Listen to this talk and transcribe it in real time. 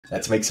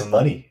Let's make some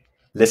money.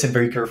 Listen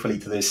very carefully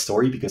to this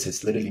story because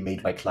it's literally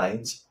made my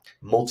clients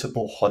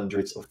multiple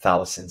hundreds of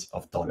thousands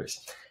of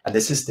dollars. And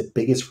this is the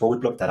biggest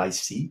roadblock that I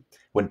see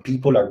when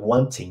people are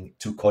wanting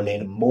to call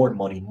in more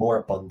money, more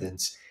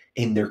abundance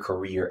in their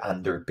career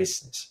and their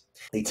business.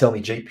 They tell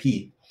me,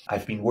 JP,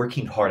 I've been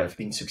working hard, I've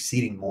been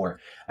succeeding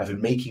more, I've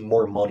been making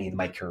more money in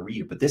my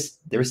career, but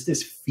there's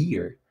this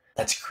fear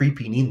that's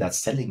creeping in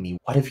that's telling me,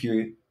 what if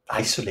you're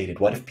isolated?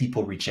 What if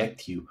people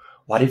reject you?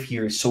 What if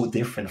you're so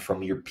different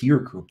from your peer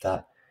group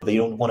that they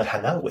don't want to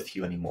hang out with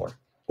you anymore?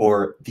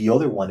 Or the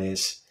other one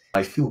is,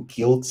 I feel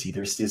guilty.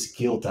 There's this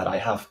guilt that I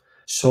have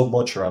so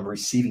much, or I'm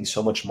receiving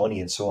so much money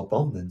and so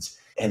abundance.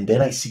 And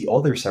then I see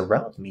others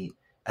around me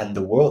and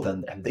the world,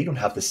 and they don't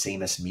have the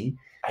same as me.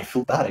 I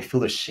feel bad. I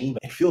feel ashamed.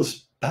 It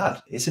feels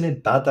bad. Isn't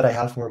it bad that I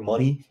have more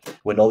money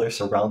when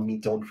others around me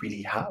don't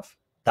really have?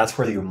 That's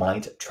where your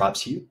mind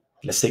traps you.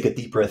 Let's take a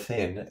deep breath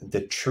in.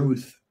 The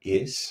truth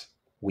is,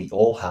 we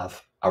all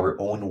have our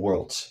own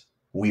worlds.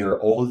 We are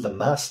all the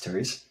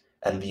masters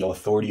and the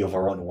authority of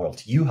our own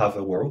world. You have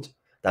a world,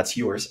 that's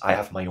yours. I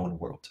have my own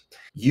world.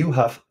 You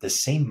have the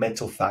same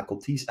mental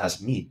faculties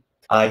as me.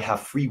 I have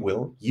free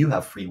will. You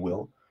have free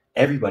will.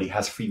 Everybody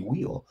has free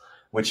will,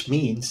 which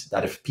means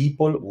that if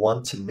people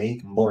want to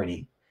make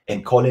money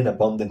and call in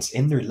abundance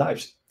in their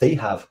lives, they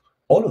have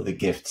all of the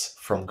gifts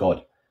from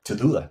God to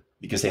do that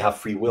because they have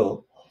free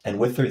will. And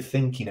with their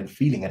thinking and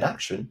feeling and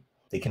action,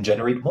 they can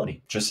generate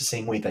money just the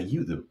same way that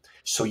you do.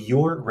 So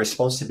your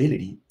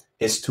responsibility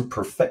is to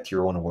perfect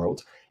your own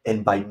world.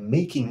 And by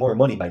making more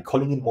money, by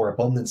calling in more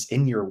abundance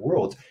in your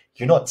world,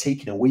 you're not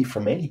taking away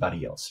from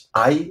anybody else.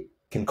 I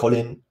can call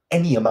in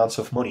any amounts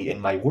of money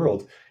in my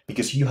world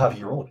because you have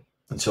your own.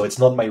 And so it's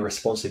not my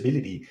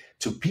responsibility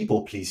to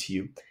people please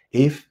you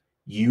if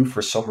you,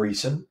 for some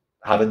reason,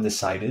 haven't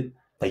decided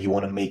that you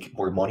want to make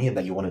more money and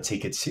that you want to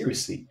take it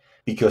seriously.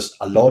 Because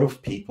a lot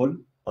of people,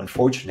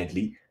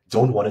 unfortunately,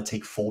 don't want to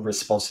take full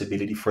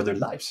responsibility for their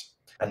lives.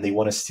 And they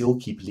want to still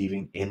keep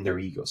living in their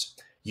egos.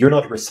 You're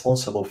not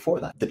responsible for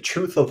that. The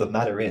truth of the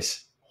matter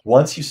is,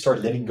 once you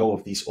start letting go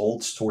of these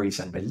old stories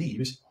and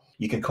beliefs,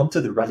 you can come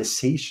to the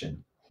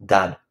realization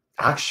that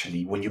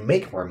actually, when you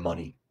make more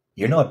money,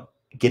 you're not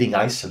getting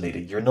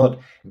isolated. You're not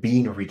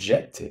being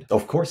rejected.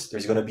 Of course,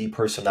 there's going to be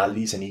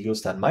personalities and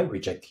egos that might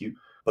reject you,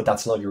 but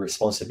that's not your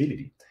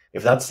responsibility.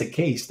 If that's the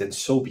case, then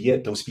so be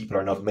it. Those people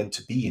are not meant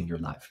to be in your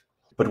life.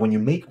 But when you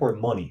make more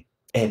money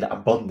and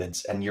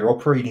abundance and you're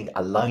operating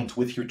aligned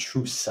with your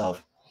true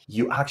self,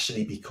 you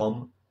actually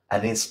become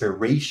an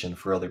inspiration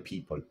for other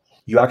people.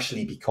 You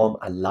actually become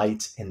a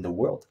light in the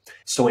world.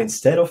 So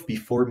instead of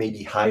before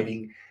maybe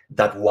hiding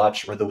that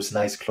watch or those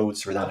nice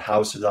clothes or that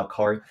house or that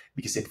car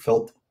because it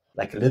felt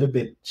like a little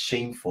bit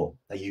shameful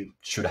that you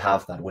should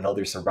have that when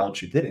others around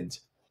you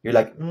didn't. You're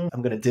like,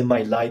 I'm going to dim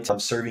my light. I'm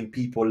serving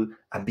people.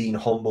 I'm being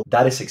humble.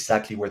 That is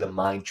exactly where the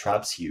mind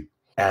traps you.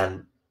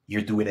 And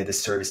you're doing a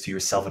disservice to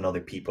yourself and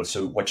other people.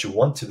 So what you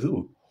want to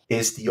do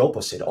is the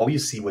opposite,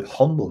 obviously with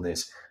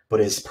humbleness, but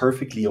it's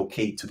perfectly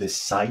okay to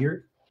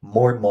desire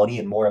more money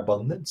and more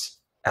abundance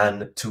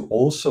and to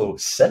also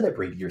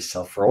celebrate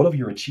yourself for all of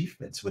your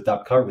achievements with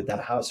that car, with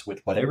that house,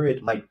 with whatever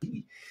it might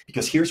be.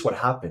 Because here's what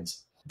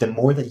happens. The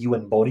more that you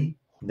embody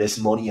this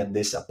money and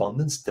this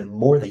abundance, the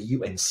more that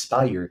you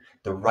inspire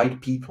the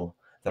right people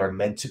that are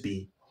meant to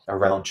be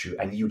around you,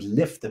 and you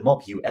lift them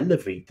up, you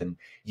elevate them,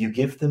 you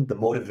give them the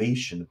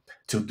motivation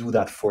to do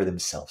that for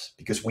themselves,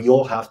 because we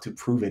all have to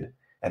prove it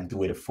and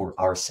do it for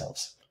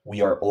ourselves.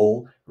 We are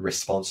all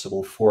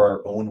responsible for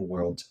our own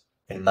world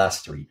and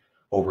mastery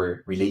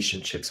over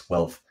relationships,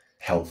 wealth,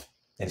 health,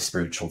 and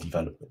spiritual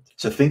development.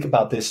 So think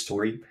about this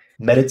story,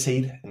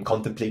 meditate and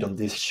contemplate on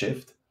this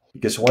shift,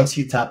 because once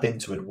you tap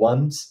into it,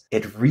 once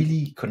it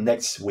really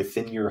connects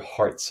within your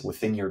hearts,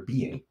 within your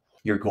being,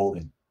 you're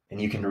golden. And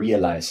you can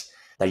realize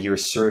that you're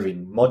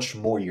serving much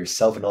more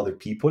yourself and other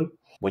people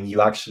when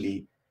you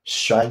actually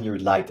shine your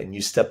light and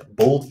you step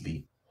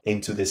boldly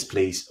into this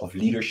place of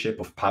leadership,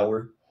 of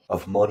power,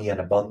 of money and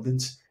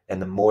abundance.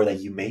 And the more that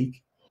you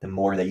make, the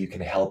more that you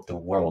can help the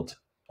world,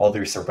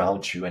 others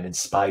around you, and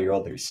inspire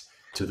others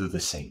to do the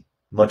same.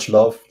 Much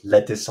love.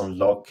 Let this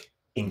unlock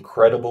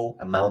incredible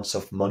amounts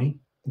of money.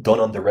 Don't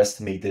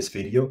underestimate this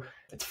video.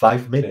 It's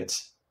 5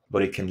 minutes,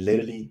 but it can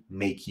literally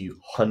make you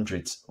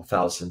hundreds of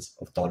thousands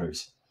of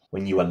dollars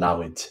when you allow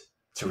it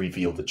to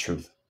reveal the truth.